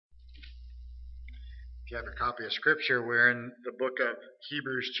If you have a copy of Scripture, we're in the book of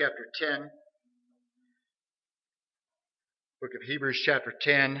Hebrews chapter 10. Book of Hebrews chapter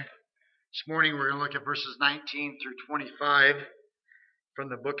 10. This morning we're going to look at verses 19 through 25 from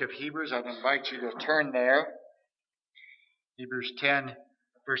the book of Hebrews. I'd invite you to turn there. Hebrews 10,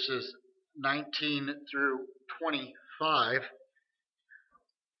 verses 19 through 25. This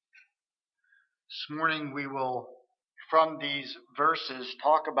morning we will, from these verses,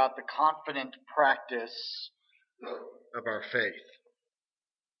 talk about the confident practice of our faith.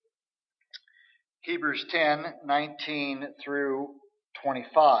 Hebrews 10, 19 through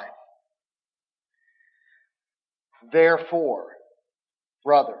 25. Therefore,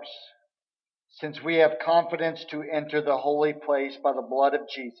 brothers, since we have confidence to enter the holy place by the blood of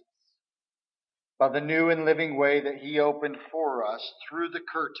Jesus, by the new and living way that He opened for us through the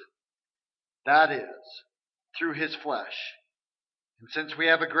curtain, that is, through His flesh, and since we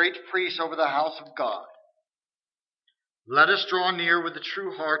have a great priest over the house of God, let us draw near with a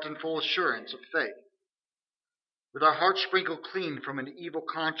true heart and full assurance of faith, with our hearts sprinkled clean from an evil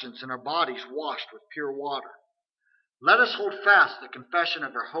conscience and our bodies washed with pure water. Let us hold fast the confession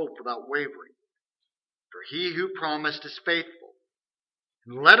of our hope without wavering, for He who promised is faithful.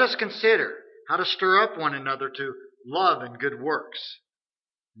 And let us consider how to stir up one another to love and good works,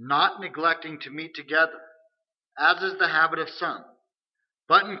 not neglecting to meet together, as is the habit of some,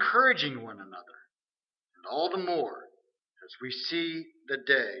 but encouraging one another, and all the more as we see the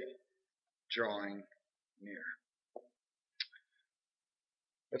day drawing near.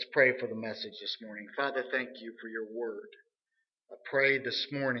 Let's pray for the message this morning. Father, thank you for your word. I pray this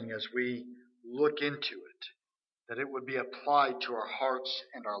morning as we look into it, that it would be applied to our hearts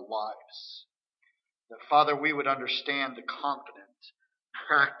and our lives. That, Father, we would understand the confident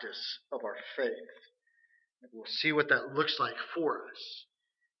practice of our faith. And we'll see what that looks like for us.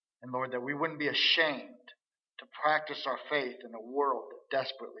 And Lord, that we wouldn't be ashamed to practice our faith in a world that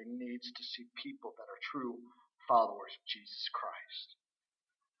desperately needs to see people that are true followers of Jesus Christ.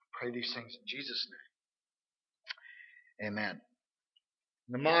 I pray these things in Jesus' name. Amen.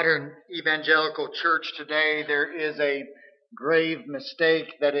 In the modern evangelical church today, there is a grave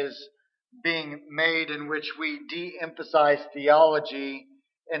mistake that is being made in which we de-emphasize theology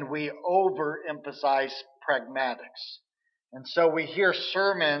and we overemphasize pragmatics. And so we hear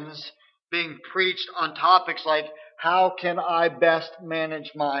sermons being preached on topics like, how can I best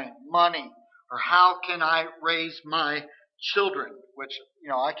manage my money? Or how can I raise my children? Which,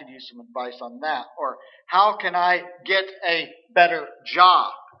 I could use some advice on that. Or how can I get a better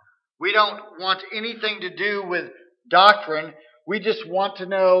job? We don't want anything to do with doctrine. We just want to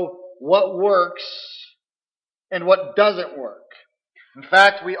know what works and what doesn't work. In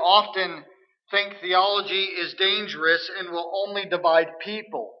fact, we often think theology is dangerous and will only divide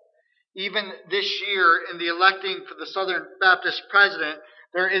people. Even this year, in the electing for the Southern Baptist president,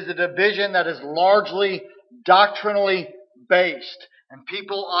 there is a division that is largely doctrinally based. And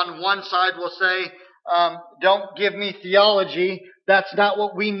people on one side will say, don't give me theology. That's not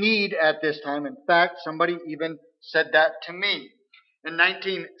what we need at this time. In fact, somebody even said that to me. In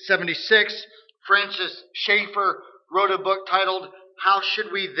 1976, Francis Schaeffer wrote a book titled, How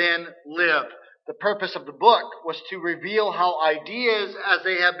Should We Then Live? The purpose of the book was to reveal how ideas, as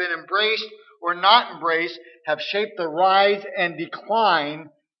they have been embraced or not embraced, have shaped the rise and decline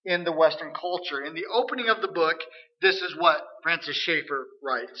in the Western culture. In the opening of the book, this is what Francis Schaeffer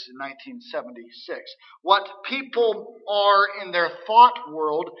writes in 1976. What people are in their thought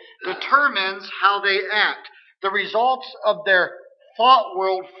world determines how they act. The results of their thought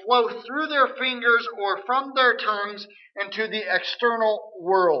world flow through their fingers or from their tongues into the external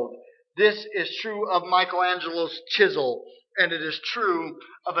world. This is true of Michelangelo's chisel, and it is true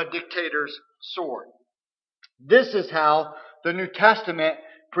of a dictator's sword. This is how the New Testament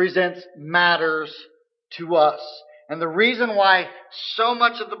presents matters to us. And the reason why so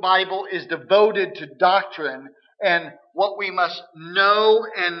much of the Bible is devoted to doctrine and what we must know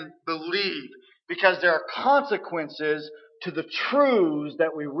and believe, because there are consequences to the truths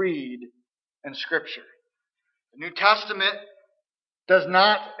that we read in Scripture. The New Testament does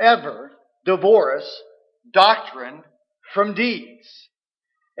not ever divorce doctrine from deeds.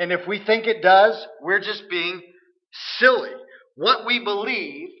 And if we think it does, we're just being silly. What we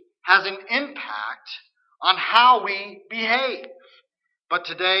believe has an impact on how we behave. But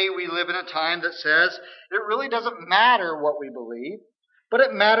today we live in a time that says it really doesn't matter what we believe, but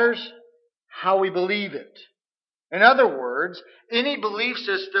it matters how we believe it. In other words, any belief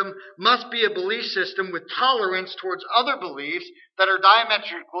system must be a belief system with tolerance towards other beliefs that are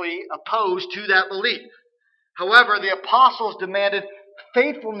diametrically opposed to that belief. However, the apostles demanded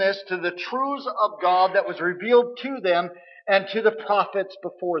faithfulness to the truths of God that was revealed to them and to the prophets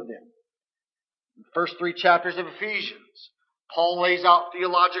before them. In the first 3 chapters of Ephesians, Paul lays out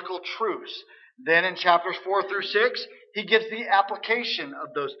theological truths. Then in chapters 4 through 6, he gives the application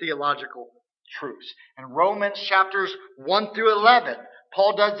of those theological truths. In Romans chapters 1 through 11,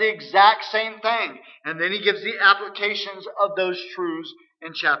 Paul does the exact same thing. And then he gives the applications of those truths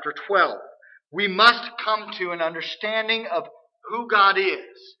in chapter 12. We must come to an understanding of who God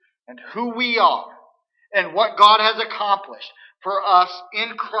is and who we are and what God has accomplished for us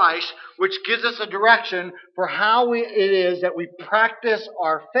in Christ, which gives us a direction for how it is that we practice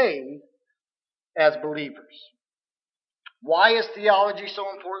our faith as believers. Why is theology so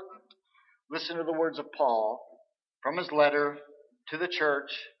important? Listen to the words of Paul from his letter to the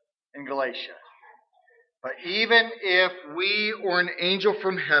church in Galatia. But even if we or an angel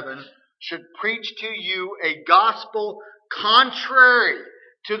from heaven should preach to you a gospel contrary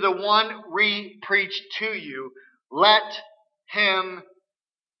to the one we preach to you, let him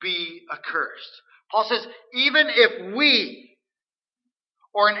be accursed. Paul says, even if we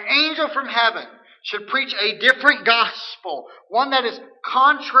or an angel from heaven should preach a different gospel, one that is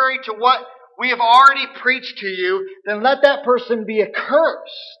contrary to what we have already preached to you, then let that person be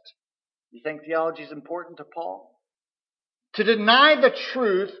accursed. You think theology is important to Paul? To deny the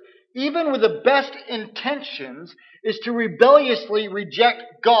truth, even with the best intentions, is to rebelliously reject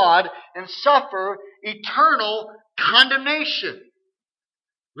God and suffer eternal condemnation.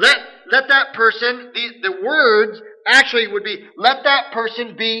 Let that person, the words actually would be, let that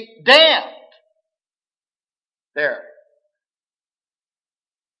person be damned. There.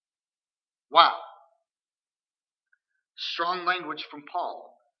 Wow. Strong language from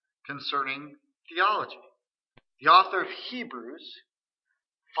Paul concerning theology. The author of Hebrews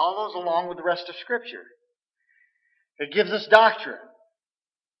follows along with the rest of Scripture. It gives us doctrine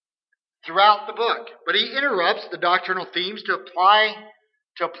throughout the book. But he interrupts the doctrinal themes to apply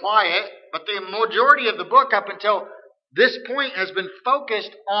it. But the majority of the book up until this point has been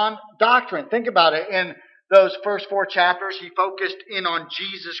focused on doctrine. Think about it. In those first 4 chapters, he focused in on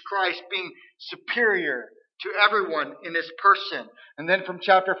Jesus Christ being superior to everyone in his person. And then from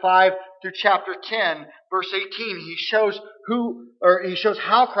chapter 5 through chapter 10, verse 18, he shows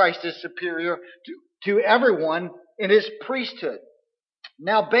how Christ is superior to everyone in his priesthood.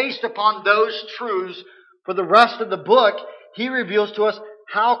 Now, based upon those truths for the rest of the book, he reveals to us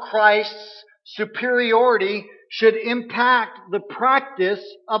how Christ's superiority should impact the practice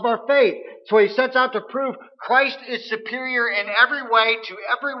of our faith. So he sets out to prove Christ is superior in every way to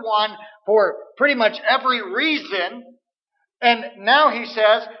everyone for pretty much every reason. And now he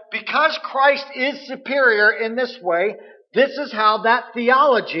says, because Christ is superior in this way, this is how that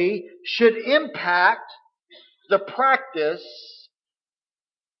theology should impact the practice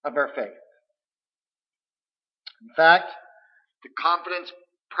of our faith. In fact, the confidence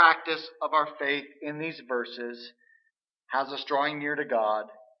practice of our faith in these verses has us drawing near to God,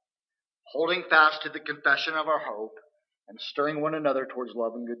 holding fast to the confession of our hope, and stirring one another towards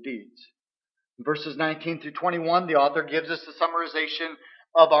love and good deeds. In verses 19 through 21, the author gives us the summarization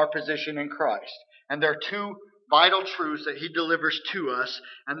of our position in Christ. And there are 2 vital truths that he delivers to us.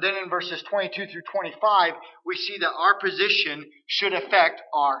 And then in verses 22 through 25, we see that our position should affect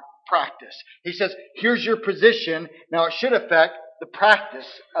our practice. He says, here's your position. Now it should affect the practice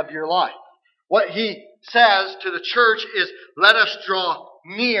of your life. What he says to the church is, let us draw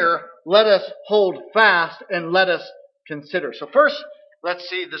near, let us hold fast, and let us consider. So first, let's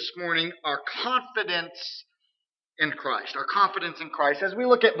see this morning our confidence in Christ. Our confidence in Christ. As we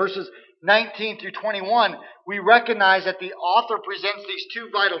look at verses 19 through 21, we recognize that the author presents these 2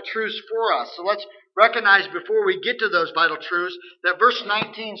 vital truths for us. So let's recognize before we get to those vital truths that verse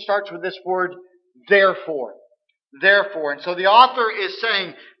 19 starts with this word, therefore. Therefore. And so the author is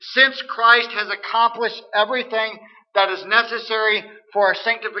saying, since Christ has accomplished everything that is necessary for our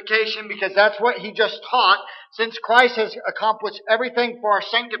sanctification, because that's what he just taught, since Christ has accomplished everything for our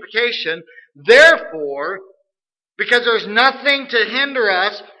sanctification, therefore, because there's nothing to hinder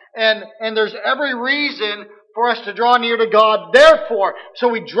us, and there's every reason for us to draw near to God, therefore, so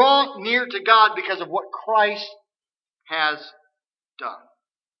we draw near to God because of what Christ has done.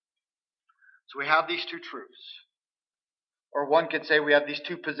 So we have these 2 truths. Or one could say we have these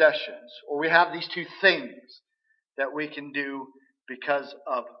 2 possessions, or we have these 2 things that we can do because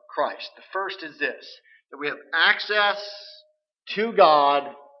of Christ. The first is this, that we have access to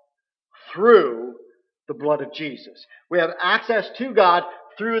God through the blood of Jesus. We have access to God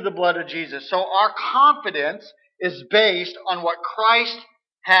through the blood of Jesus. So our confidence is based on what Christ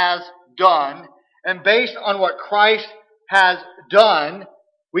has done and based on what Christ has done,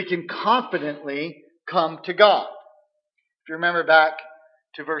 we can confidently come to God. If you remember back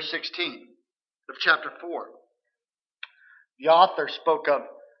to verse 16 of chapter 4, the author spoke of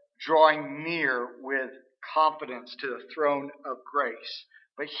drawing near with confidence to the throne of grace.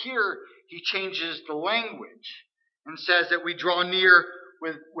 But here he changes the language and says that we draw near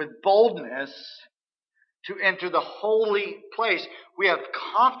with boldness to enter the holy place. We have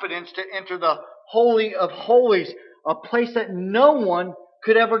confidence to enter the Holy of Holies, a place that no one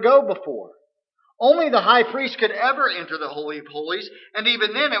could ever go before. Only the high priest could ever enter the Holy of Holies, and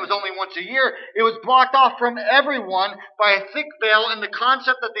even then it was only once a year. It was blocked off from everyone by a thick veil, and the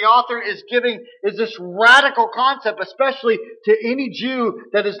concept that the author is giving is this radical concept, especially to any Jew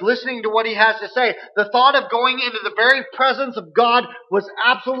that is listening to what he has to say. The thought of going into the very presence of God was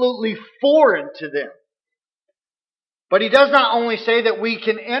absolutely foreign to them. But he does not only say that we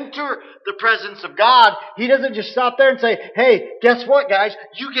can enter the presence of God. He doesn't just stop there and say, hey, guess what, guys?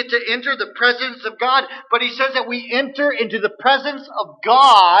 You get to enter the presence of God. But he says that we enter into the presence of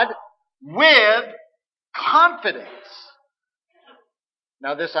God with confidence.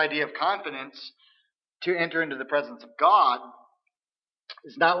 Now, this idea of confidence to enter into the presence of God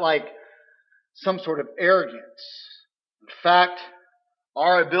is not like some sort of arrogance. In fact,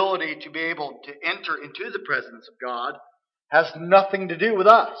 our ability to be able to enter into the presence of God has nothing to do with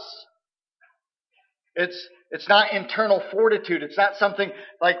us. It's not internal fortitude. It's not something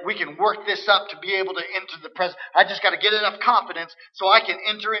like we can work this up to be able to enter the presence. I just got to get enough confidence so I can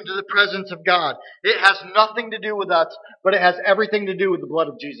enter into the presence of God. It has nothing to do with us, but it has everything to do with the blood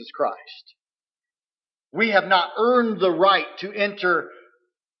of Jesus Christ. We have not earned the right to enter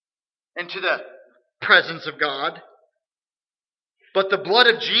into the presence of God. But the blood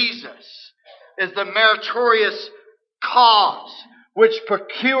of Jesus is the meritorious cause which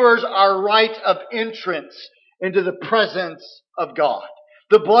procures our right of entrance into the presence of God.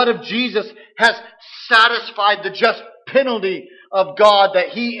 The blood of Jesus has satisfied the just penalty of God that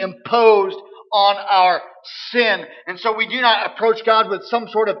He imposed on our sin. And so we do not approach God with some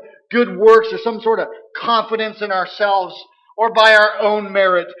sort of good works or some sort of confidence in ourselves or by our own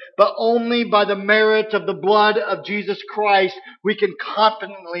merit, but only by the merit of the blood of Jesus Christ we can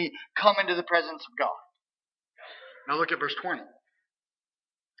confidently come into the presence of God. Now look at verse 20.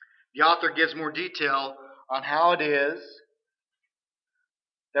 The author gives more detail on how it is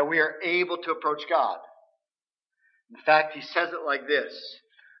that we are able to approach God. In fact, he says it like this: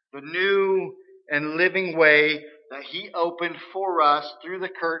 the new and living way that He opened for us through the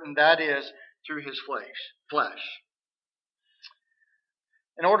curtain, that is, through His flesh.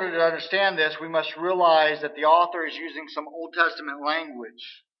 In order to understand this, we must realize that the author is using some Old Testament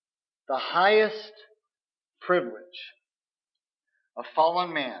language. The highest privilege of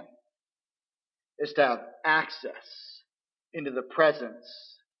fallen man is to have access into the presence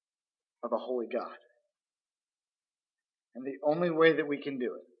of a holy God. And the only way that we can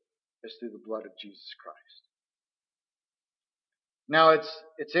do it is through the blood of Jesus Christ. Now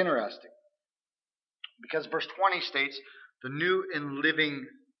it's interesting, because verse 20 states, the new and living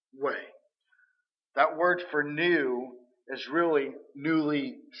way. That word for new is really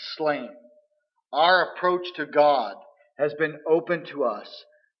newly slain. Our approach to God has been open to us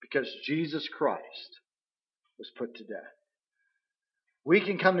because Jesus Christ was put to death. We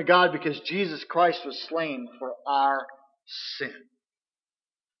can come to God because Jesus Christ was slain for our sin.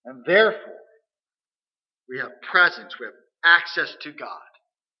 And therefore, we have presence, we have access to God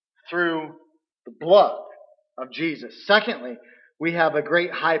through the blood of Jesus. Secondly, we have a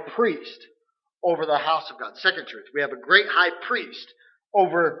great high priest over the house of God. Second truth, we have a great high priest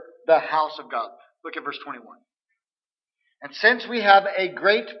over the house of God. Look at verse 21. And since we have a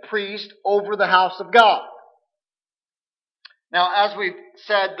great priest over the house of God. Now, as we've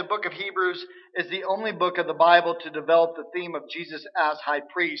said, the book of Hebrews is the only book of the Bible to develop the theme of Jesus as high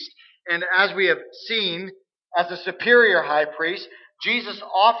priest. And as we have seen, as a superior high priest, Jesus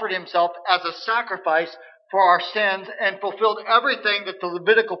offered Himself as a sacrifice for our sins and fulfilled everything that the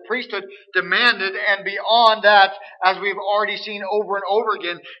Levitical priesthood demanded. And beyond that, as we've already seen over and over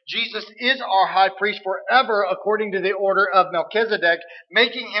again, Jesus is our high priest forever according to the order of Melchizedek,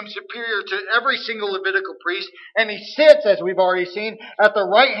 making Him superior to every single Levitical priest. And He sits, as we've already seen, at the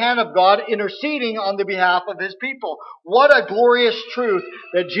right hand of God, interceding on the behalf of His people. What a glorious truth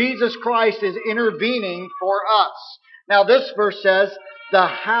that Jesus Christ is intervening for us. Now this verse says, the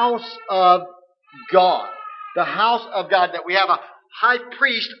house of God. The house of God, that we have a high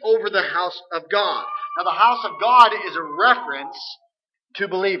priest over the house of God. Now the house of God is a reference to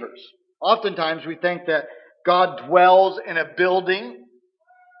believers. Oftentimes we think that God dwells in a building,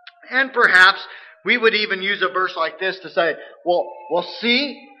 and perhaps We would even use a verse like this to say, well,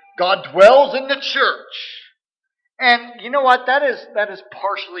 see, God dwells in the church. And you know what? That is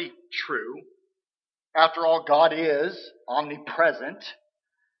partially true. After all, God is omnipresent.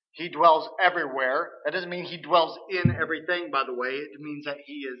 He dwells everywhere. That doesn't mean He dwells in everything, by the way. It means that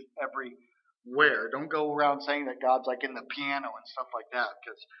He is everywhere. Don't go around saying that God's like in the piano and stuff like that,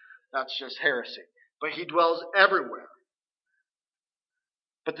 because that's just heresy. But He dwells everywhere.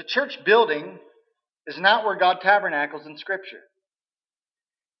 But the church building is not where God tabernacles in Scripture.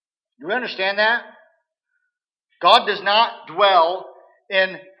 Do we understand that? God does not dwell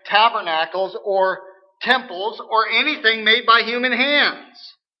in tabernacles or temples or anything made by human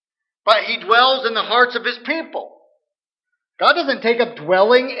hands. But He dwells in the hearts of His people. God doesn't take up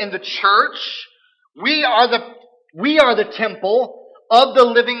dwelling in the church. We are the temple of the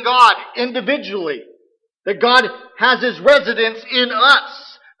living God individually. That God has His residence in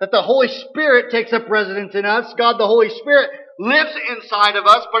us. That the Holy Spirit takes up residence in us. God, the Holy Spirit, lives inside of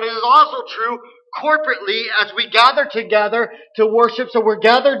us. But it is also true corporately as we gather together to worship. So we're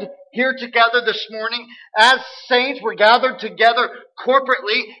gathered here together this morning as saints. We're gathered together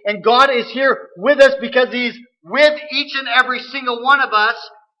corporately. And God is here with us because He's with each and every single one of us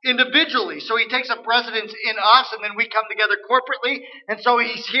individually. So He takes up residence in us, and then we come together corporately. And so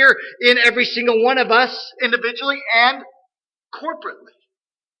He's here in every single one of us individually and corporately.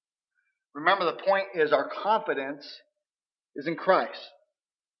 Remember, the point is our confidence is in Christ.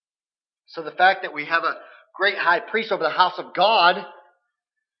 So the fact that we have a great high priest over the house of God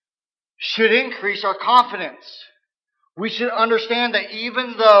should increase our confidence. We should understand that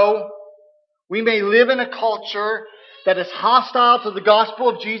even though we may live in a culture that is hostile to the gospel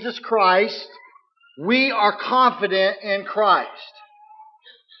of Jesus Christ, we are confident in Christ.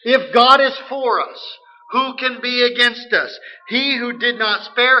 If God is for us, who can be against us? He who did not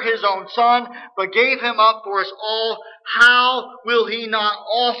spare His own Son, but gave Him up for us all, how will He not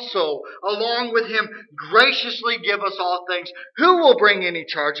also, along with Him, graciously give us all things? Who will bring any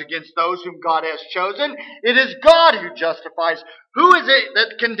charge against those whom God has chosen? It is God who justifies. Who is it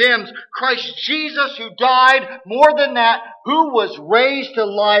that condemns? Christ Jesus, who died, more than that, who was raised to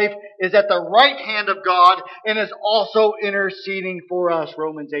life, is at the right hand of God and is also interceding for us.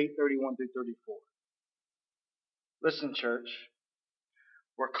 Romans 8:31-34. Listen, church,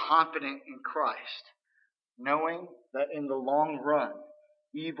 we're confident in Christ, knowing that in the long run,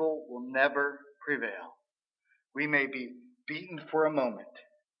 evil will never prevail. We may be beaten for a moment.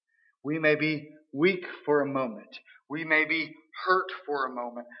 We may be weak for a moment. We may be hurt for a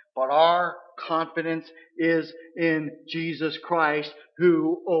moment. But our confidence is in Jesus Christ,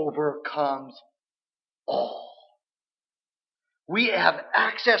 who overcomes all. We have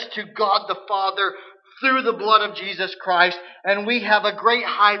access to God the Father through the blood of Jesus Christ, and we have a great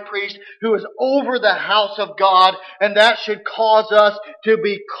high priest who is over the house of God, and that should cause us to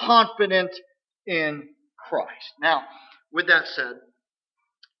be confident in Christ. Now, with that said,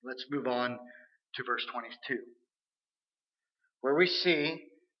 let's move on to verse 22, where we see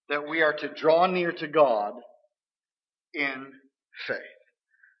that we are to draw near to God in faith.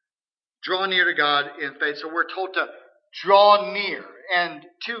 Draw near to God in faith. So we're told to draw near, and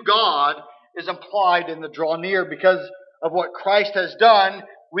to God is implied in the draw near. Because of what Christ has done,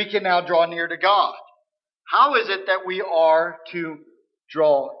 we can now draw near to God. How is it that we are to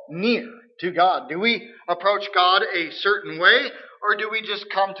draw near to God? Do we approach God a certain way, or do we just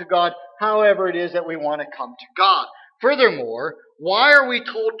come to God however it is that we want to come to God? Furthermore, why are we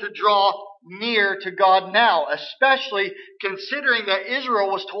told to draw near to God now, especially considering that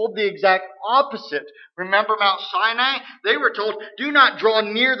Israel was told the exact opposite? Remember Mount Sinai? They were told, do not draw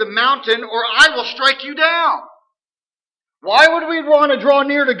near the mountain or I will strike you down. Why would we want to draw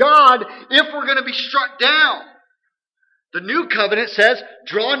near to God if we're going to be struck down? The new covenant says,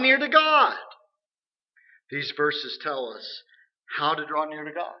 draw near to God. These verses tell us how to draw near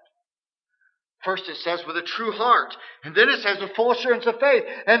to God. First it says with a true heart. And then it says with full assurance of faith.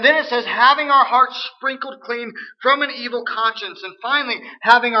 And then it says having our hearts sprinkled clean from an evil conscience. And finally,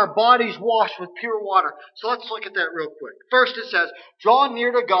 having our bodies washed with pure water. So let's look at that real quick. First it says, draw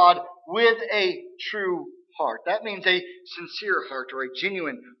near to God with a true heart. That means a sincere heart or a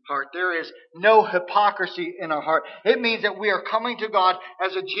genuine heart. There is no hypocrisy in our heart. It means that we are coming to God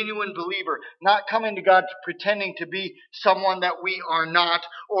as a genuine believer, not coming to God pretending to be someone that we are not,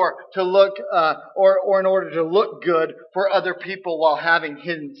 or to look, or in order to look good for other people while having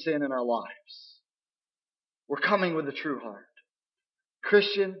hidden sin in our lives. We're coming with a true heart.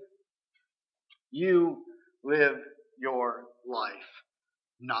 Christian, you live your life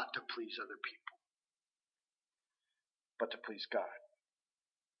not to please other people, but to please God.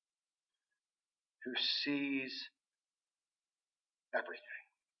 who sees everything.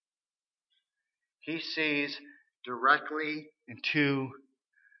 He sees directly into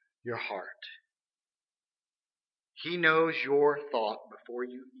your heart. He knows your thought before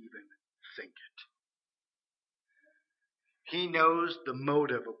you even think it. He knows the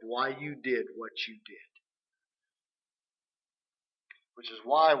motive of why you did what you did. Which is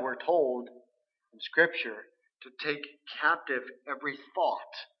why we're told in Scripture to take captive every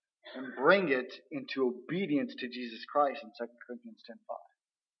thought and bring it into obedience to Jesus Christ in 2 Corinthians 10:5.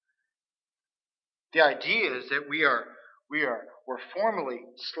 The idea is that we're formerly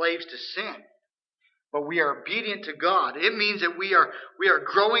slaves to sin, but we are obedient to God. It means that we are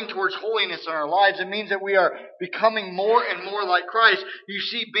growing towards holiness in our lives. It means that we are becoming more and more like Christ. You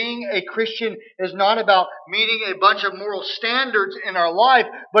see, being a Christian is not about meeting a bunch of moral standards in our life,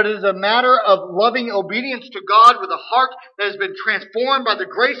 but it is a matter of loving obedience to God with a heart that has been transformed by the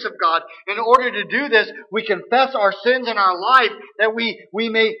grace of God. In order to do this, we confess our sins in our life, that we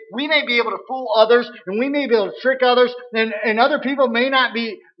may be able to fool others, and we may be able to trick others, and other people may not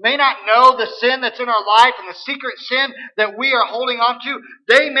know the sin that's in our life and the secret sin that we are holding on to.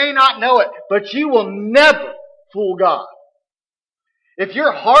 They may not know it, but you will never fool God. If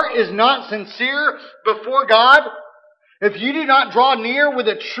your heart is not sincere before God, if you do not draw near with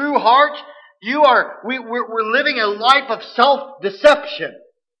a true heart, we're living a life of self-deception.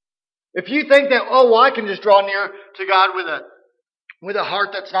 If you think that, I can just draw near to God with a heart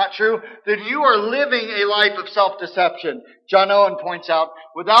that's not true, then you are living a life of self-deception. John Owen points out,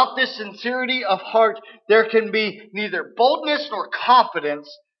 without this sincerity of heart, there can be neither boldness nor confidence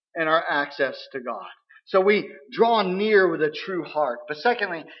in our access to God. So we draw near with a true heart. But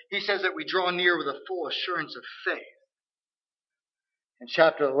secondly, he says that we draw near with a full assurance of faith. In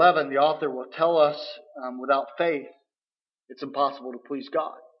chapter 11, the author will tell us, without faith, it's impossible to please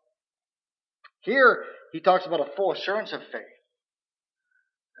God. Here, he talks about a full assurance of faith.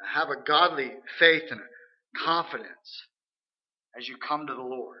 Have a godly faith and a confidence as you come to the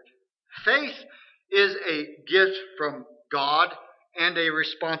Lord. Faith is a gift from God and a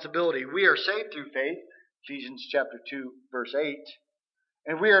responsibility. We are saved through faith, Ephesians chapter 2, verse 8.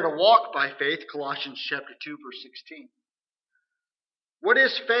 And we are to walk by faith, Colossians chapter 2, verse 16. What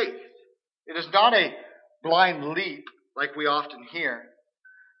is faith? It is not a blind leap like we often hear.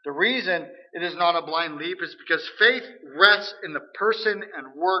 The reason it is not a blind leap is because faith rests in the person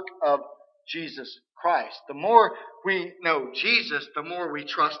and work of Jesus Christ. The more we know Jesus, the more we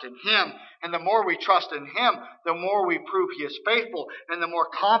trust in Him. And the more we trust in Him, the more we prove He is faithful. And the more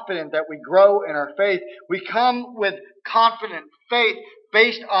confident that we grow in our faith. We come with confident faith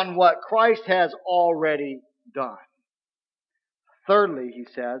based on what Christ has already done. Thirdly, he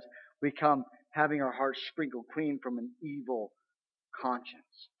says, we come having our hearts sprinkled clean from an evil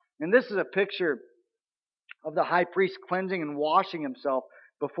conscience. And this is a picture of the high priest cleansing and washing himself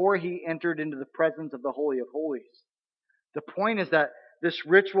before he entered into the presence of the Holy of Holies. The point is that this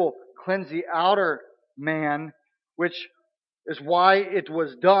ritual cleansed the outer man, which is why it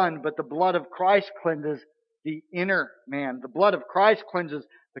was done, but the blood of Christ cleanses the inner man. The blood of Christ cleanses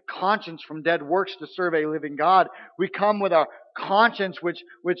the conscience from dead works to serve a living God. We come with a conscience which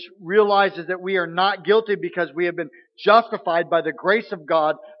realizes that we are not guilty because we have been justified by the grace of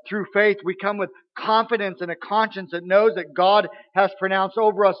God through faith. We come with confidence and a conscience that knows that God has pronounced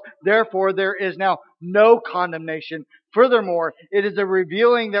over us. Therefore, there is now no condemnation. Furthermore, it is a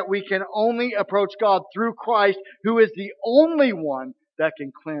revealing that we can only approach God through Christ, who is the only one that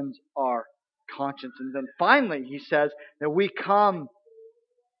can cleanse our conscience. And then finally, he says that we come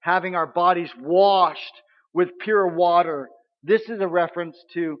having our bodies washed with pure water. This is a reference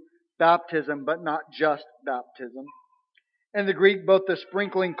to baptism, but not just baptism. In the Greek, both the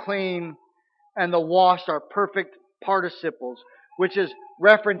sprinkling clean and the washed are perfect participles, which is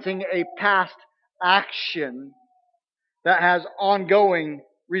referencing a past action that has ongoing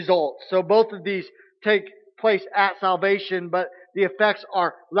results. So both of these take place at salvation, but the effects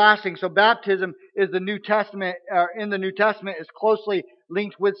are lasting. So baptism is in the New Testament is closely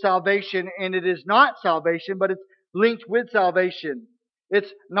linked with salvation, and it is not salvation, but it's linked with salvation.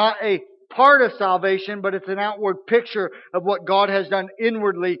 It's not a part of salvation, but it's an outward picture of what God has done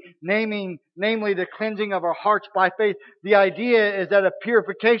inwardly, namely the cleansing of our hearts by faith. The idea is that a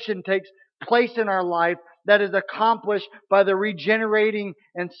purification takes place in our life that is accomplished by the regenerating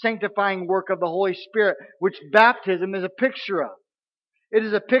and sanctifying work of the Holy Spirit, which baptism is a picture of. It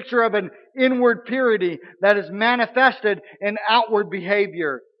is a picture of an inward purity that is manifested in outward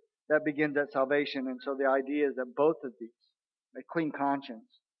behavior that begins at salvation. And so the idea is that both of these, a clean conscience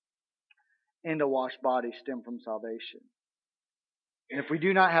and a washed body, stem from salvation. And if we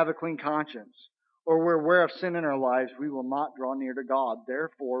do not have a clean conscience, or we're aware of sin in our lives, we will not draw near to God.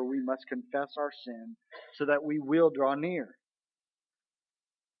 Therefore, we must confess our sin so that we will draw near.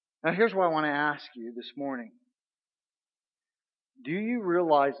 Now, here's what I want to ask you this morning. Do you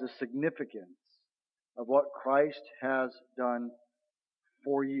realize the significance of what Christ has done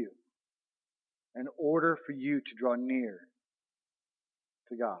for you in order for you to draw near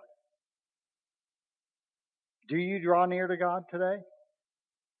to God? Do you draw near to God today?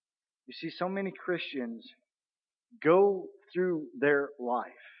 You see, so many Christians go through their life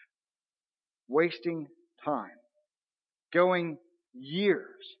wasting time, going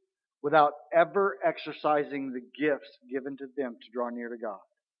years without ever exercising the gifts given to them to draw near to God.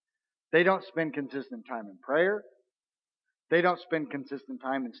 They don't spend consistent time in prayer. They don't spend consistent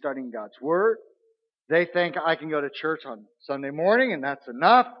time in studying God's Word. They think, I can go to church on Sunday morning and that's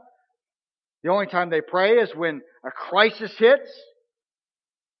enough. The only time they pray is when a crisis hits.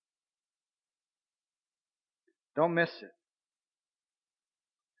 Don't miss it.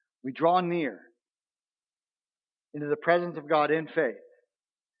 We draw near into the presence of God in faith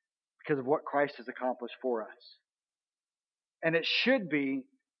because of what Christ has accomplished for us. And it should be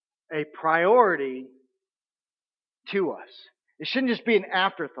a priority to us. It shouldn't just be an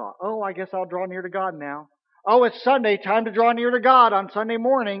afterthought. Oh, I guess I'll draw near to God now. Oh, it's Sunday. Time to draw near to God on Sunday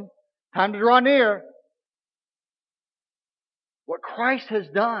morning. Time to draw near. What Christ has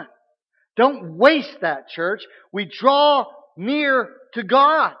done. Don't waste that, church. We draw near to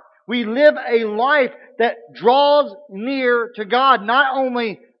God. We live a life that draws near to God. Not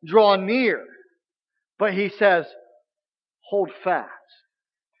only draw near, but he says, hold fast.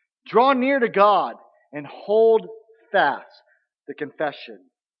 Draw near to God and hold fast the confession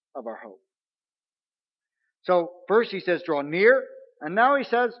of our hope. So first he says draw near, and now he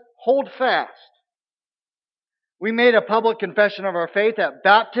says hold fast. We made a public confession of our faith at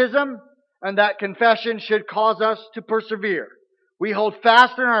baptism, and that confession should cause us to persevere. We hold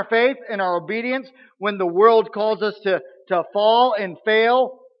fast in our faith and our obedience when the world calls us to fall and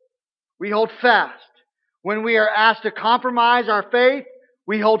fail. We hold fast. When we are asked to compromise our faith,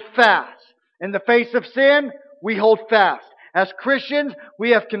 we hold fast. In the face of sin, we hold fast. As Christians,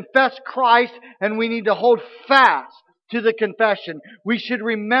 we have confessed Christ and we need to hold fast to the confession. We should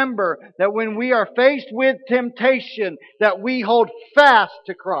remember that when we are faced with temptation, that we hold fast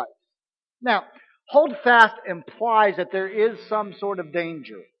to Christ. Now, hold fast implies that there is some sort of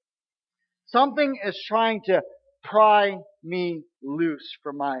danger. Something is trying to pry me loose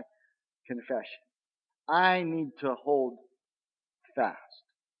from my confession. I need to hold fast.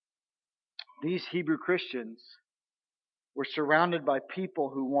 These Hebrew Christians were surrounded by people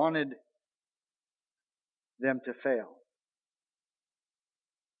who wanted them to fail,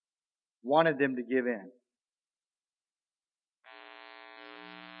 wanted them to give in.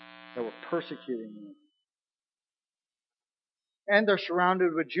 They were persecuting them. And they're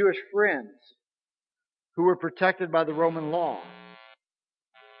surrounded with Jewish friends who were protected by the Roman law.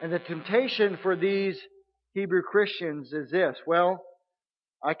 And the temptation for these Hebrew Christians is this: well,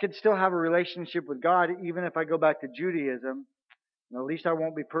 I could still have a relationship with God even if I go back to Judaism, and at least I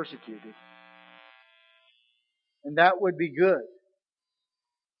won't be persecuted. And that would be good.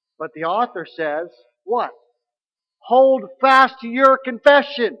 But the author says, what? Hold fast to your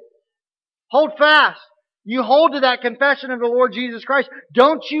confession. Hold fast. You hold to that confession of the Lord Jesus Christ.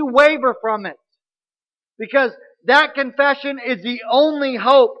 Don't you waver from it. Because that confession is the only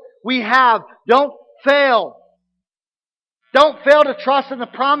hope we have. Don't fail. Don't fail to trust in the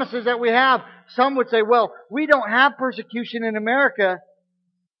promises that we have. Some would say, well, we don't have persecution in America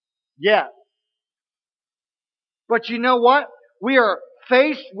yet. But you know what? We are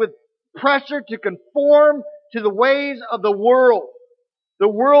faced with pressure to conform to the ways of the world. The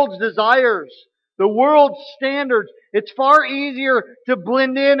world's desires. The world's standards. It's far easier to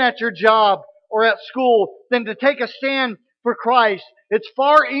blend in at your job or at school than to take a stand for Christ. It's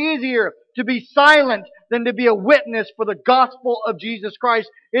far easier to be silent than to be a witness for the gospel of Jesus Christ.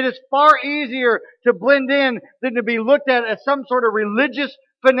 It is far easier to blend in than to be looked at as some sort of religious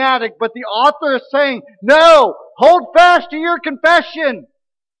fanatic. But the author is saying, no, hold fast to your confession.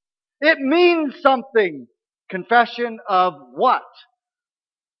 It means something. Confession of what?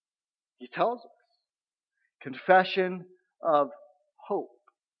 He tells us. Confession of hope.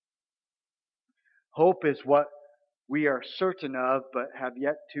 Hope is what we are certain of but have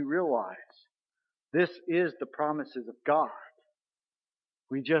yet to realize. This is the promises of God.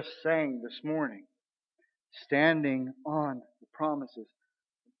 We just sang this morning, standing on the promises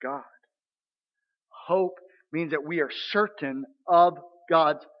of God. Hope means that we are certain of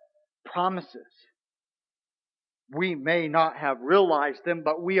God's promises. We may not have realized them,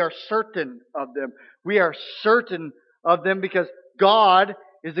 but we are certain of them. We are certain of them because God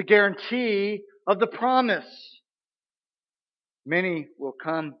is the guarantee of the promise. Many will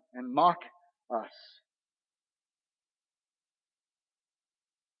come and mock us.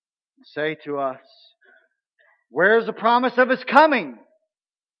 Say to us, "Where is the promise of His coming?"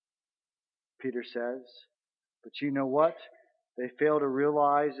 Peter says. But you know what they fail to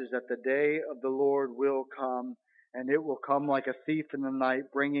realize is that the day of the Lord will come, and it will come like a thief in the night,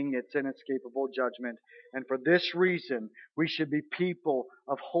 bringing its inescapable judgment. And for this reason, we should be people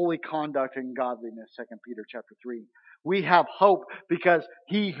of holy conduct and godliness, 2 Peter chapter 3. We have hope because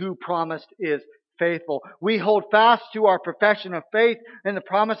He who promised is faithful. We hold fast to our profession of faith and the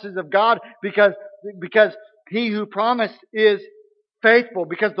promises of God because He who promised is faithful,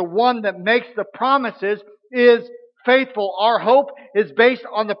 because the one that makes the promises is faithful. Our hope is based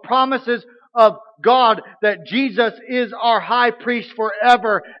on the promises of God that Jesus is our high priest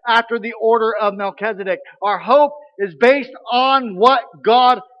forever after the order of Melchizedek. Our hope is based on what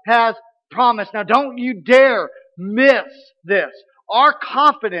God has promised. Now don't you dare miss this. Our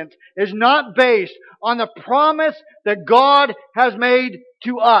confidence is not based on the promise that God has made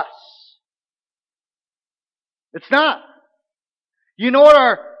to us. It's not. You know what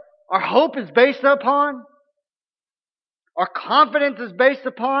our hope is based upon? Our confidence is based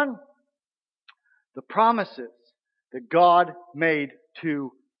upon the promises that God made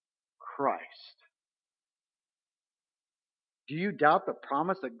to Christ. Do you doubt the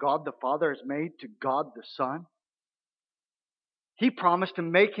promise that God the Father has made to God the Son? He promised to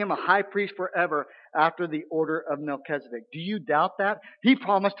make Him a high priest forever after the order of Melchizedek. Do you doubt that? He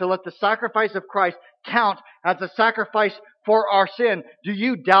promised to let the sacrifice of Christ count as a sacrifice for our sin. Do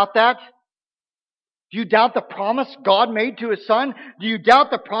you doubt that? Do you doubt the promise God made to His Son? Do you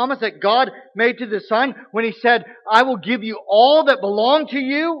doubt the promise that God made to the Son when He said, "I will give you all that belong to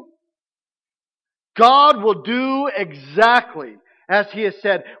you"? God will do exactly as He has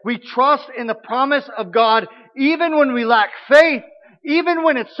said. We trust in the promise of God even when we lack faith, even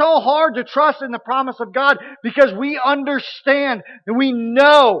when it's so hard to trust in the promise of God, because we understand and we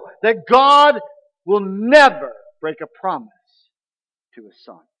know that God will never break a promise to His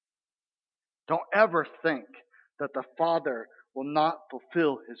Son. Don't ever think that the Father will not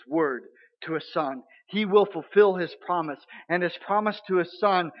fulfill His word to His Son. He will fulfill His promise, and His promise to His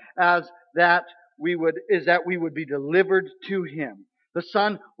Son is that we would be delivered to Him. The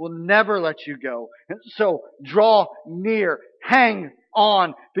Son will never let you go. And so draw near, hang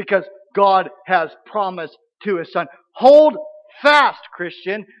on, because God has promised to His Son. Hold fast,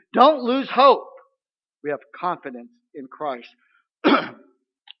 Christian. Don't lose hope. We have confidence in Christ.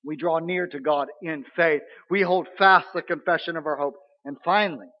 We draw near to God in faith. We hold fast the confession of our hope. And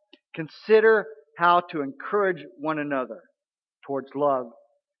finally, consider how to encourage one another towards love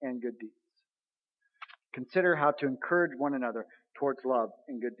and good deeds. Consider how to encourage one another towards love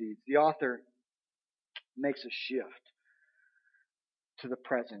and good deeds. The author makes a shift to the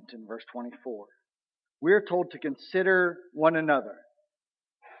present in verse 24. We are told to consider one another.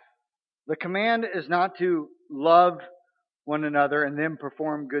 The command is not to love one another and then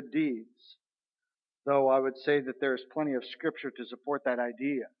perform good deeds, though I would say that there's plenty of scripture to support that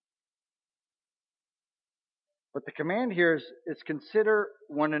idea. But the command here is consider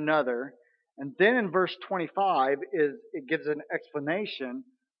one another. And then in verse 25, it gives an explanation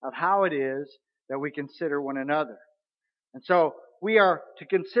of how it is that we consider one another. And so we are to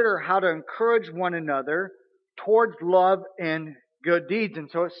consider how to encourage one another towards love and good deeds. And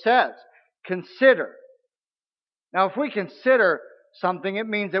so it says, consider. Now, if we consider something, it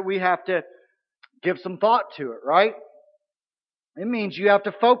means that we have to give some thought to it, right? It means you have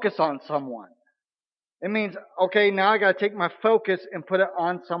to focus on someone. It means, okay, now I got to take my focus and put it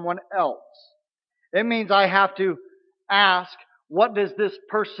on someone else. It means I have to ask, what does this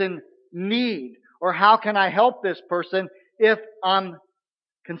person need? Or how can I help this person if I'm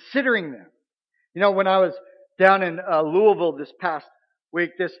considering them? You know, when I was down in Louisville this past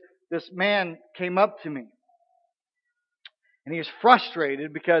week, this man came up to me. And he was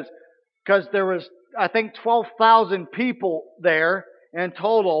frustrated because there was, I think, 12,000 people there in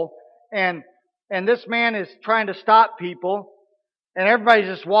total. And this man is trying to stop people. And everybody's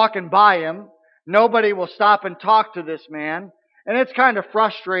just walking by him. Nobody will stop and talk to this man. And it's kind of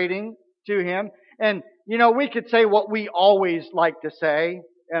frustrating to him. And, you know, we could say what we always like to say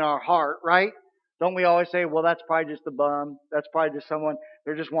in our heart, right? Don't we always say, well, that's probably just a bum. That's probably just someone,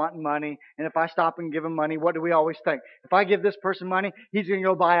 they're just wanting money. And if I stop and give them money, what do we always think? If I give this person money, he's going to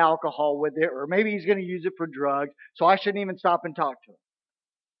go buy alcohol with it, or maybe he's going to use it for drugs, so I shouldn't even stop and talk to him.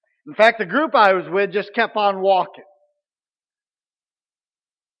 In fact, the group I was with just kept on walking.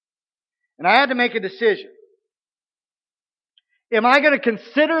 And I had to make a decision. Am I going to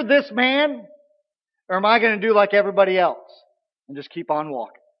consider this man, or am I going to do like everybody else and just keep on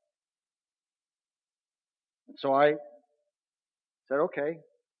walking? And so I said, okay,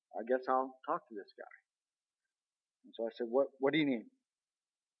 I guess I'll talk to this guy. And so I said, what do you need?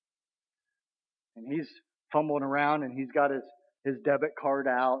 And he's fumbling around, and he's got his debit card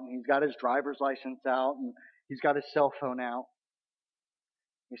out, and he's got his driver's license out, and he's got his cell phone out.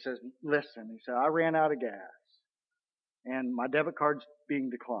 He says, listen, he said, I ran out of gas, and my debit card's being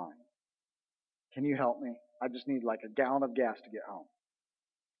declined. Can you help me? I just need like a gallon of gas to get home.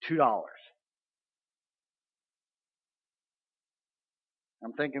 $2.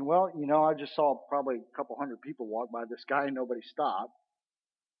 I'm thinking, well, I just saw probably a couple hundred people walk by this guy and nobody stopped.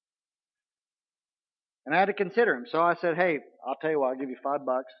 And I had to consider him. So I said, hey, I'll tell you what, I'll give you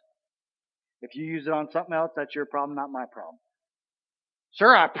 $5. If you use it on something else, that's your problem, not my problem.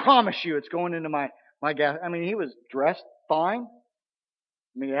 Sir, I promise you it's going into my gas. I mean, he was dressed fine.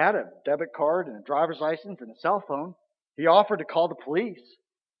 I mean, he had a debit card and a driver's license and a cell phone. He offered to call the police.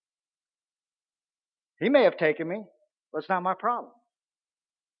 He may have taken me, but it's not my problem.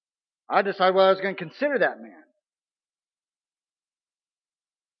 I decided I was going to consider that man.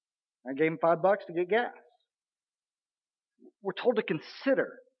 I gave him $5 to get gas. We're told to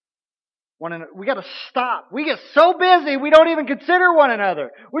consider one another. We got to stop. We get so busy we don't even consider one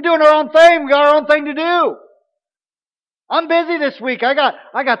another. We're doing our own thing. We got our own thing to do. I'm busy this week. I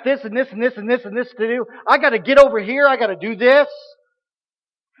got this and this and this and this and this to do. I got to get over here. I got to do this.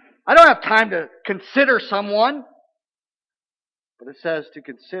 I don't have time to consider someone. But it says to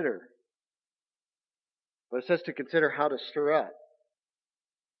consider. But it says to consider how to stir up.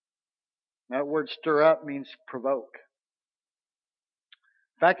 That word stir up means provoke.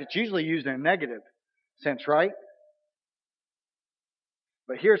 In fact, it's usually used in a negative sense, right?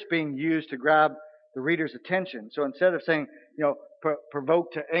 But here it's being used to grab the reader's attention. So instead of saying,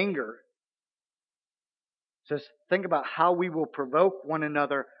 provoke to anger, it says, think about how we will provoke one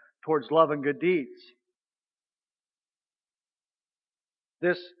another towards love and good deeds.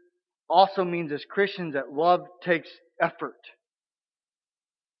 This also means as Christians that love takes effort.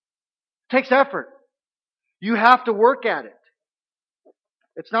 It takes effort. You have to work at it.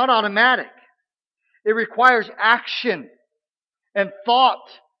 It's not automatic. It requires action and thought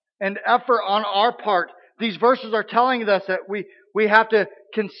and effort on our part. These verses are telling us that we have to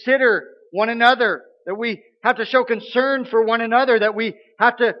consider one another, that we have to show concern for one another, that we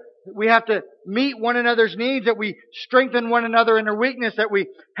have to meet one another's needs, that we strengthen one another in their weakness, that we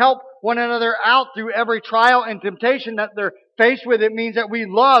help one another out through every trial and temptation that they're faced with. It means that we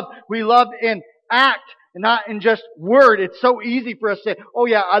love in act and not in just word. It's so easy for us to say, oh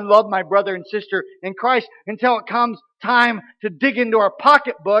yeah, I love my brother and sister in Christ, until it comes time to dig into our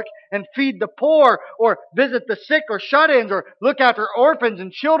pocketbook and feed the poor, or visit the sick or shut-ins, or look after orphans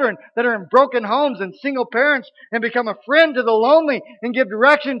and children that are in broken homes and single parents, and become a friend to the lonely and give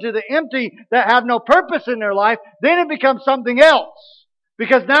direction to the empty that have no purpose in their life. Then it becomes something else.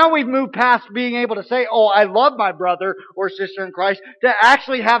 Because now we've moved past being able to say, oh, I love my brother or sister in Christ, to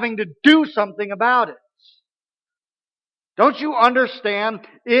actually having to do something about it. Don't you understand?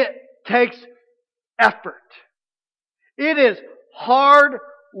 It takes effort. It is hard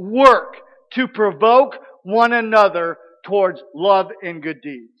work to provoke one another towards love and good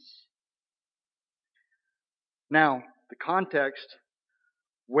deeds. Now, the context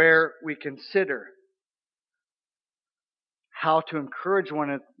where we consider how to encourage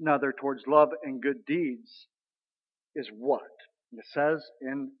one another towards love and good deeds is what? It says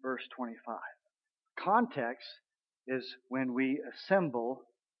in verse 25. Context is when we assemble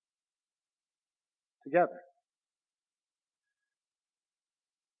together.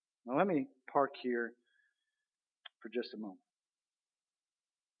 Now let me park here for just a moment.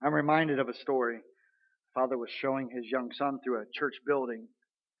 I'm reminded of a story. Father was showing his young son through a church building,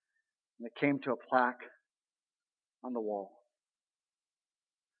 and it came to a plaque on the wall.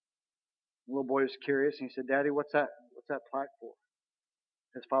 The little boy was curious, and he said, Daddy, what's that plaque for?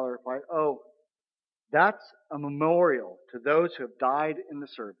 His father replied, oh, that's a memorial to those who have died in the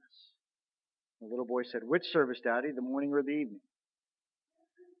service. The little boy said, which service, Daddy, the morning or the evening?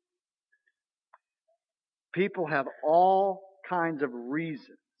 People have all kinds of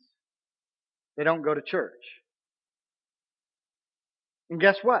reasons they don't go to church. And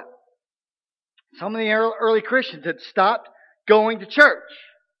guess what? Some of the early Christians had stopped going to church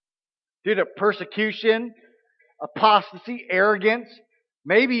due to persecution, apostasy, arrogance.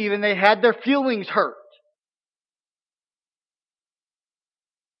 Maybe even they had their feelings hurt.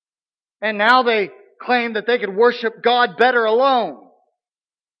 And now they claim that they could worship God better alone.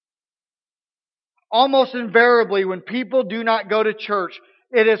 almost invariably when people do not go to church,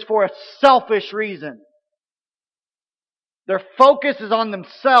 it is for a selfish reason. Their focus is on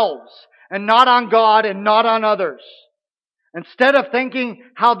themselves and not on God and not on others. Instead of thinking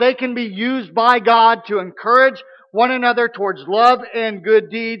how they can be used by God to encourage one another towards love and good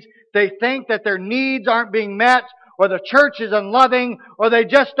deeds, they think that their needs aren't being met, or the church is unloving, or they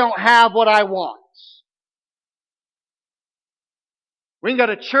just don't have what I want. We can go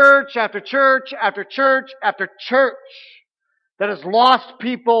to church after church after church after church that has lost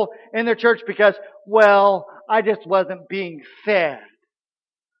people in their church because, well, I just wasn't being fed.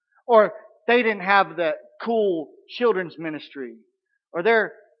 Or they didn't have the cool children's ministry. Or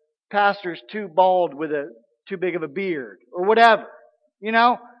their pastor's too bald with too big of a beard. Or whatever. You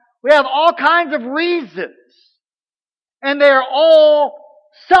know? We have all kinds of reasons. And they're all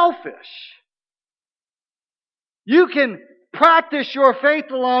selfish. You can practice your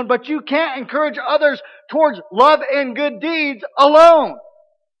faith alone, but you can't encourage others towards love and good deeds alone.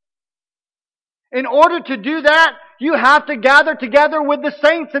 In order to do that, you have to gather together with the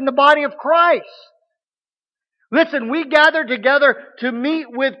saints in the body of Christ. Listen, we gather together to meet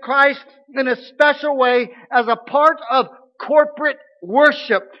with Christ in a special way as a part of corporate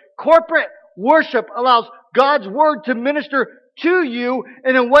worship. Corporate worship allows God's Word to minister to you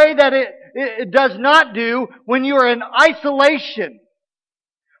in a way that it does not do when you are in isolation.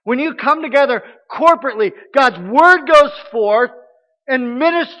 When you come together corporately, God's Word goes forth and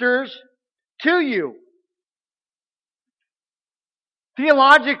ministers to you.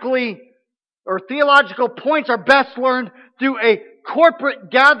 Theological points are best learned through a corporate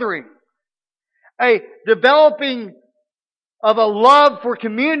gathering. A developing of a love for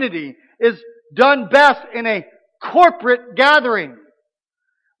community is done best in a corporate gathering.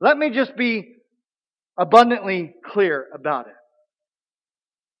 Let me just be abundantly clear about it.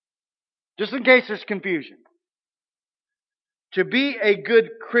 Just in case there's confusion. To be a good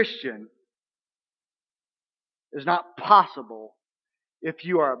Christian is not possible if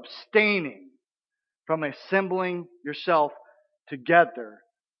you are abstaining from assembling yourself together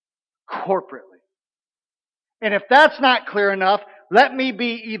corporately. And if that's not clear enough, let me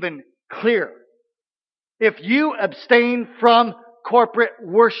be even clearer. If you abstain from corporate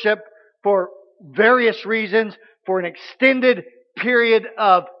worship for various reasons, for an extended period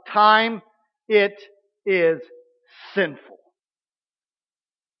of time, it is sinful.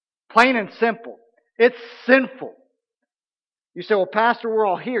 Plain and simple. It's sinful. You say, well, Pastor, we're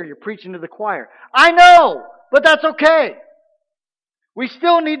all here. You're preaching to the choir. I know, but that's okay. We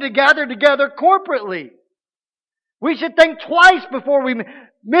still need to gather together corporately. We should think twice before we...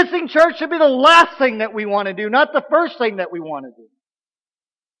 Missing church should be the last thing that we want to do, not the first thing that we want to do.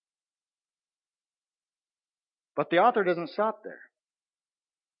 But the author doesn't stop there.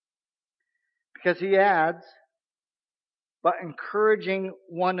 Because he adds, but encouraging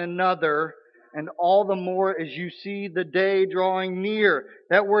one another, and all the more as you see the day drawing near.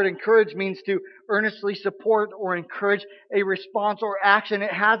 That word encourage means to earnestly support or encourage a response or action.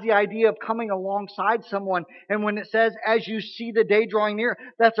 It has the idea of coming alongside someone. And when it says, as you see the day drawing near,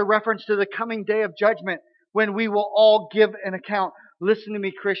 that's a reference to the coming day of judgment when we will all give an account. Listen to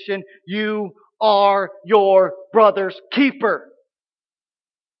me, Christian. You are your brother's keeper.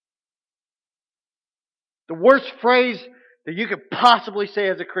 The worst phrase that you could possibly say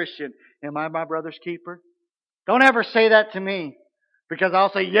as a Christian, am I my brother's keeper? Don't ever say that to me, because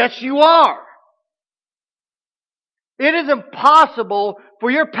I'll say, yes, you are. It is impossible for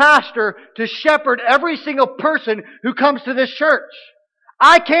your pastor to shepherd every single person who comes to this church.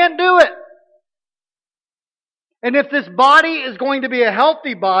 I can't do it. And if this body is going to be a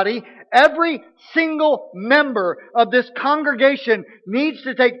healthy body, every single member of this congregation needs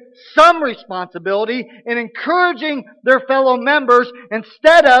to take some responsibility in encouraging their fellow members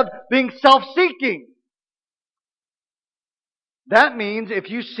instead of being self-seeking. That means if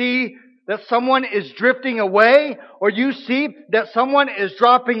you see that someone is drifting away, or you see that someone is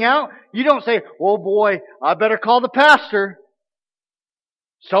dropping out, you don't say, oh boy, I better call the pastor.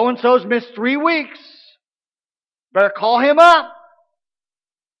 So-and-so's missed 3 weeks. Better call him up.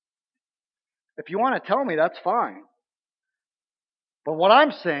 If you want to tell me, that's fine. But what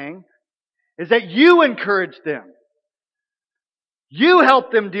I'm saying is that you encourage them. You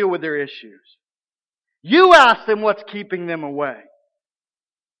help them deal with their issues. You ask them what's keeping them away.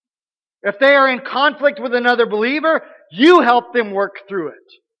 If they are in conflict with another believer, you help them work through it.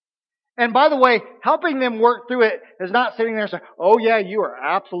 And by the way, helping them work through it is not sitting there saying, oh yeah, you are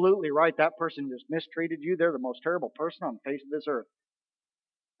absolutely right. That person just mistreated you. They're the most terrible person on the face of this earth.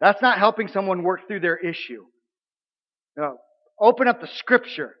 That's not helping someone work through their issue. No. Open up the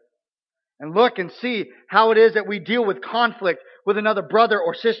Scripture and look and see how it is that we deal with conflict with another brother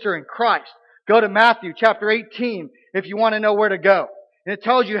or sister in Christ. Go to Matthew chapter 18 if you want to know where to go. And it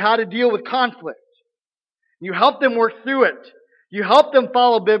tells you how to deal with conflict. You help them work through it. You help them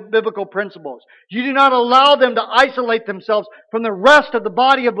follow biblical principles. You do not allow them to isolate themselves from the rest of the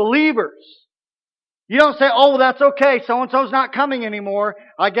body of believers. You don't say, oh, well, that's okay. So-and-so's not coming anymore.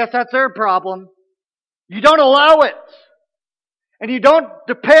 I guess that's their problem. You don't allow it. And you don't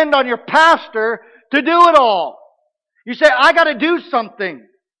depend on your pastor to do it all. You say, I got to do something.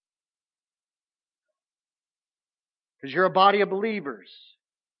 Because you're a body of believers.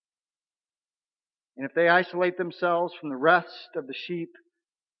 And if they isolate themselves from the rest of the sheep,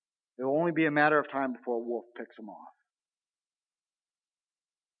 it will only be a matter of time before a wolf picks them off.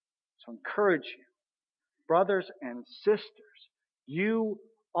 So encourage you, brothers and sisters, you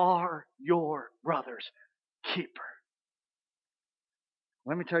are your brother's keeper.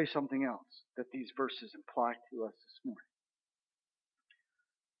 Let me tell you something else that these verses imply to us this morning.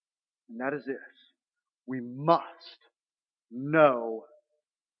 And that is this. We must know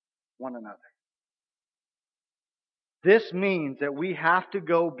one another. This means that we have to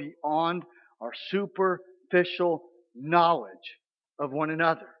go beyond our superficial knowledge of one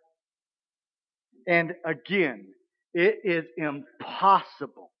another. And again, it is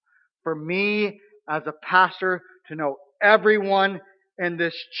impossible for me as a pastor to know everyone in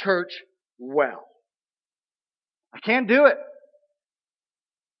this church well. I can't do it.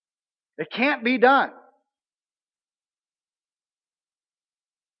 It can't be done.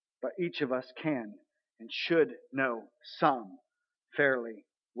 But each of us can and should know some fairly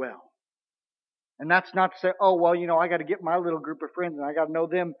well. And that's not to say, oh, well, I got to get my little group of friends and I got to know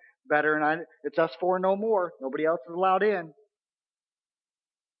them better and it's us four no more. Nobody else is allowed in.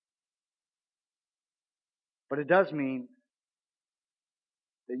 But it does mean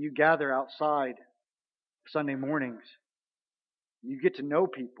that you gather outside Sunday mornings. You get to know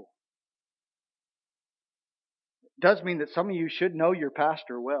people. It does mean that some of you should know your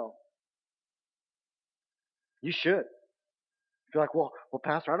pastor well. You should. You're like, well,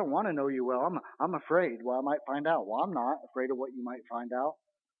 Pastor, I don't want to know you well. I'm afraid. Well, I might find out. Well, I'm not afraid of what you might find out.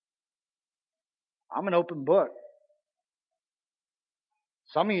 I'm an open book.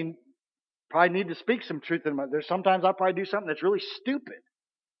 Some of you probably need to speak some truth in my. There's sometimes I probably do something that's really stupid.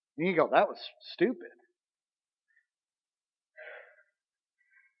 And you go, that was stupid.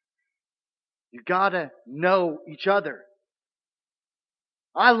 You gotta know each other.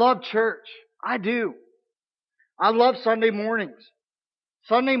 I love church. I do. I love Sunday mornings.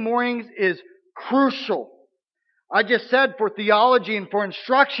 Sunday mornings is crucial. I just said for theology and for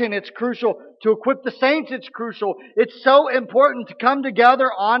instruction, it's crucial. To equip the saints, it's crucial. It's so important to come together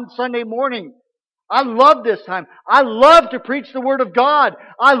on Sunday morning. I love this time. I love to preach the Word of God.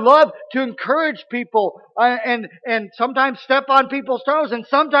 I love to encourage people and sometimes step on people's toes and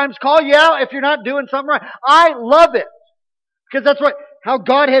sometimes call you out if you're not doing something right. I love it because that's how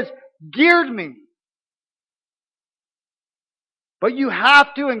God has geared me. But you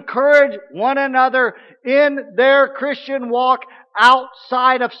have to encourage one another in their Christian walk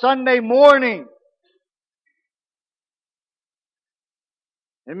outside of Sunday morning.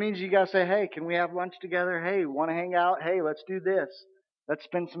 It means you got to say, hey, can we have lunch together? Hey, want to hang out? Hey, let's do this. Let's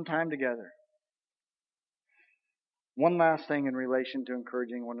spend some time together. One last thing in relation to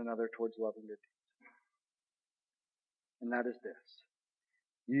encouraging one another towards love and good deeds. And that is this.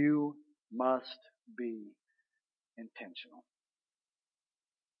 You must be intentional.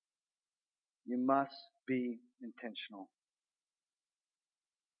 You must be intentional.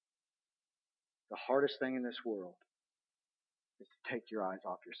 The hardest thing in this world is to take your eyes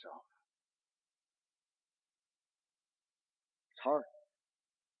off yourself. It's hard.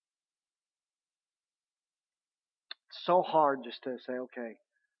 It's so hard just to say, okay,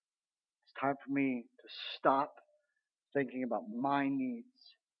 it's time for me to stop thinking about my needs,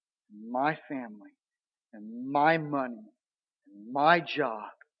 my family, and my money, and my job,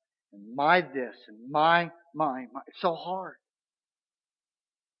 and my this, and my. It's so hard.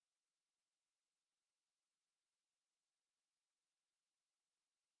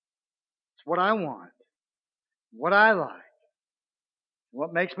 It's what I want, what I like,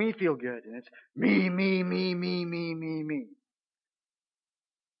 what makes me feel good, and it's me. You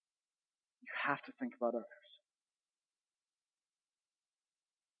have to think about others.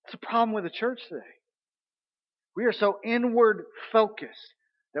 It's a problem with the church today. We are so inward focused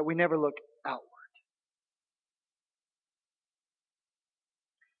that we never look outward.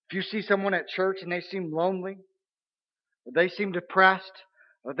 If you see someone at church and they seem lonely, or they seem depressed,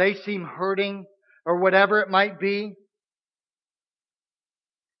 or they seem hurting, or whatever it might be,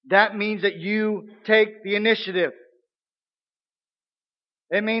 that means that you take the initiative.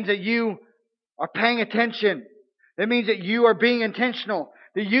 It means that you are paying attention. It means that you are being intentional.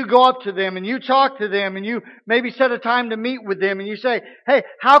 That you go up to them and you talk to them and you maybe set a time to meet with them and you say, hey,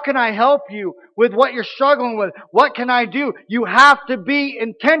 how can I help you with what you're struggling with? What can I do? You have to be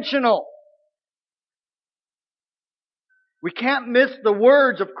intentional. We can't miss the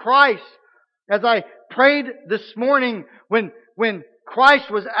words of Christ. As I prayed this morning, when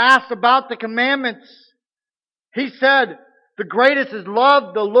Christ was asked about the commandments, He said, the greatest is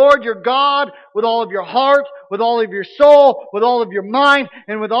love the Lord your God with all of your heart, with all of your soul, with all of your mind,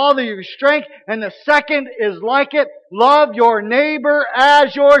 and with all of your strength. And the second is like it, love your neighbor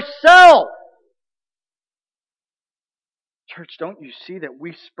as yourself. Church, don't you see that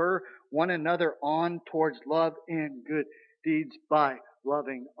we spur one another on towards love and good deeds by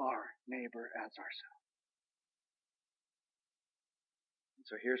loving our neighbor as ourselves? And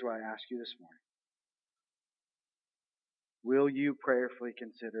so here's what I ask you this morning. Will you prayerfully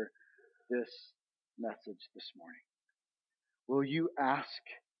consider this message this morning? Will you ask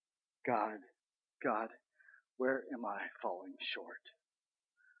God, where am I falling short?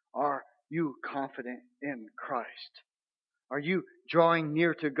 Are you confident in Christ? Are you drawing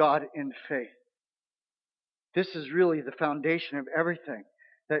near to God in faith? This is really the foundation of everything.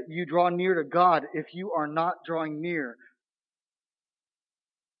 That you draw near to God. If you are not drawing near,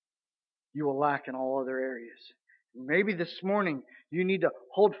 you will lack in all other areas. Maybe this morning you need to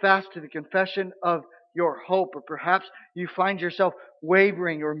hold fast to the confession of your hope, or perhaps you find yourself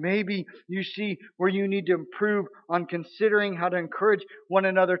wavering, or maybe you see where you need to improve on considering how to encourage one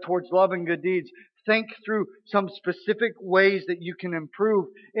another towards love and good deeds. Think through some specific ways that you can improve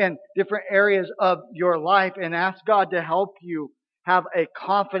in different areas of your life and ask God to help you have a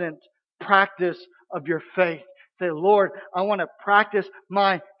confident practice of your faith. Say, Lord, I want to practice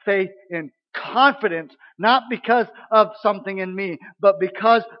my faith in confidence, not because of something in me, but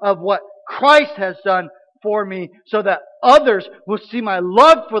because of what Christ has done for me, so that others will see my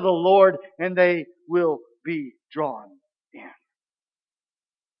love for the Lord and they will be drawn in.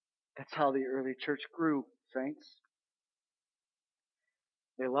 That's how the early church grew, saints.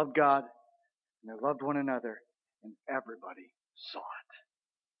 They loved God and they loved one another, and everybody saw it.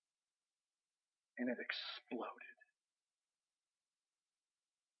 And it exploded.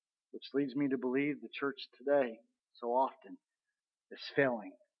 Which leads me to believe the church today so often is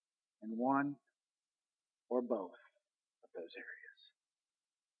failing in one or both of those areas.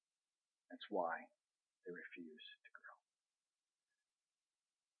 That's why they refuse to grow.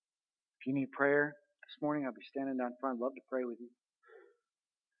 If you need prayer this morning, I'll be standing down front. I'd love to pray with you.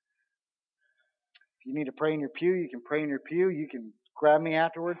 If you need to pray in your pew, you can pray in your pew. You can grab me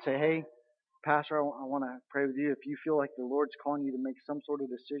afterwards, say, hey, Pastor, I want to pray with you. If you feel like the Lord's calling you to make some sort of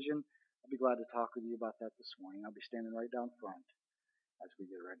decision, I'll be glad to talk with you about that this morning. I'll be standing right down front as we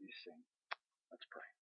get ready to sing.